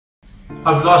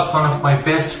I've lost one of my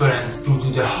best friends due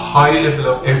to the high level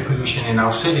of air pollution in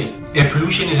our city. Air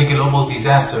pollution is a global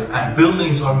disaster, and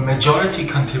buildings are majority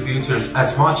contributors.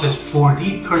 As much as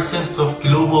 40% of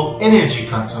global energy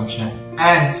consumption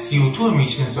and CO2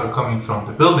 emissions are coming from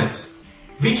the buildings.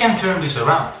 We can turn this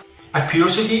around. At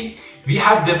PurCity, we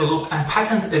have developed and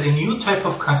patented a new type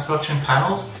of construction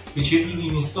panels which will be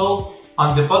installed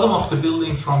on the bottom of the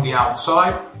building from the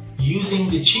outside. Using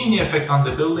the chimney effect on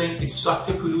the building, it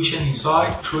sucks the pollution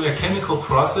inside through a chemical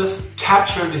process,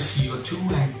 capture the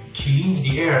CO2 and cleans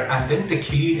the air, and then the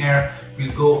clean air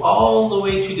will go all the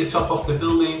way to the top of the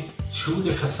building through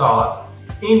the facade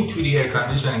into the air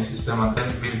conditioning system, and then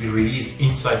will be released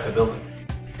inside the building.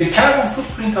 The carbon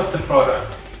footprint of the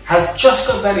product has just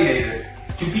got validated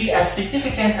to be as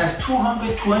significant as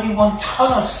 221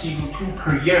 tons of CO2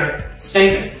 per year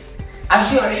savings. As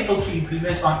we are able to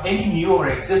implement on any new or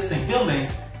existing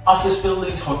buildings, office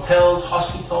buildings, hotels,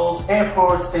 hospitals,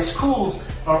 airports, schools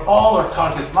are all our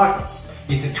target markets.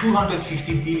 It's a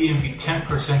 250 billion with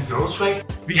 10% growth rate.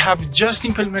 We have just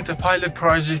implemented a pilot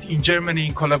project in Germany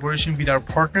in collaboration with our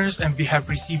partners, and we have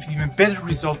received even better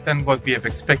results than what we have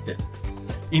expected.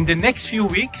 In the next few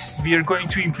weeks, we are going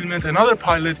to implement another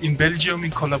pilot in Belgium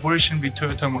in collaboration with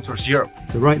Toyota Motors Europe.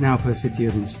 So right now, PurCity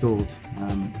have installed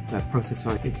that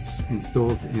prototype. It's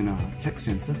installed in our tech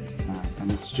center,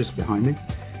 and it's just behind me,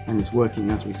 and it's working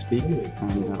as we speak.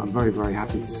 And I'm very, very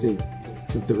happy to see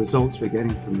that the results we're getting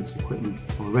from this equipment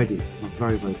already are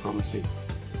very, very promising.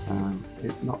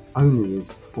 It not only is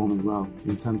performing well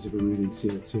in terms of removing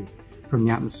CO2 from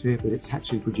the atmosphere, but it's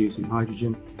actually producing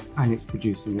hydrogen and it's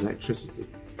producing electricity.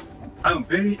 I'm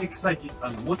very excited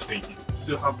and motivated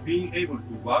to have been able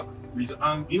to work with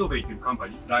an innovative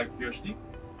company like PurCity,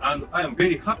 and I am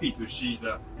very happy to see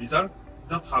the results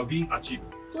that have been achieved.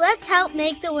 Let's help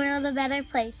make the world a better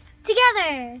place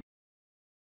together!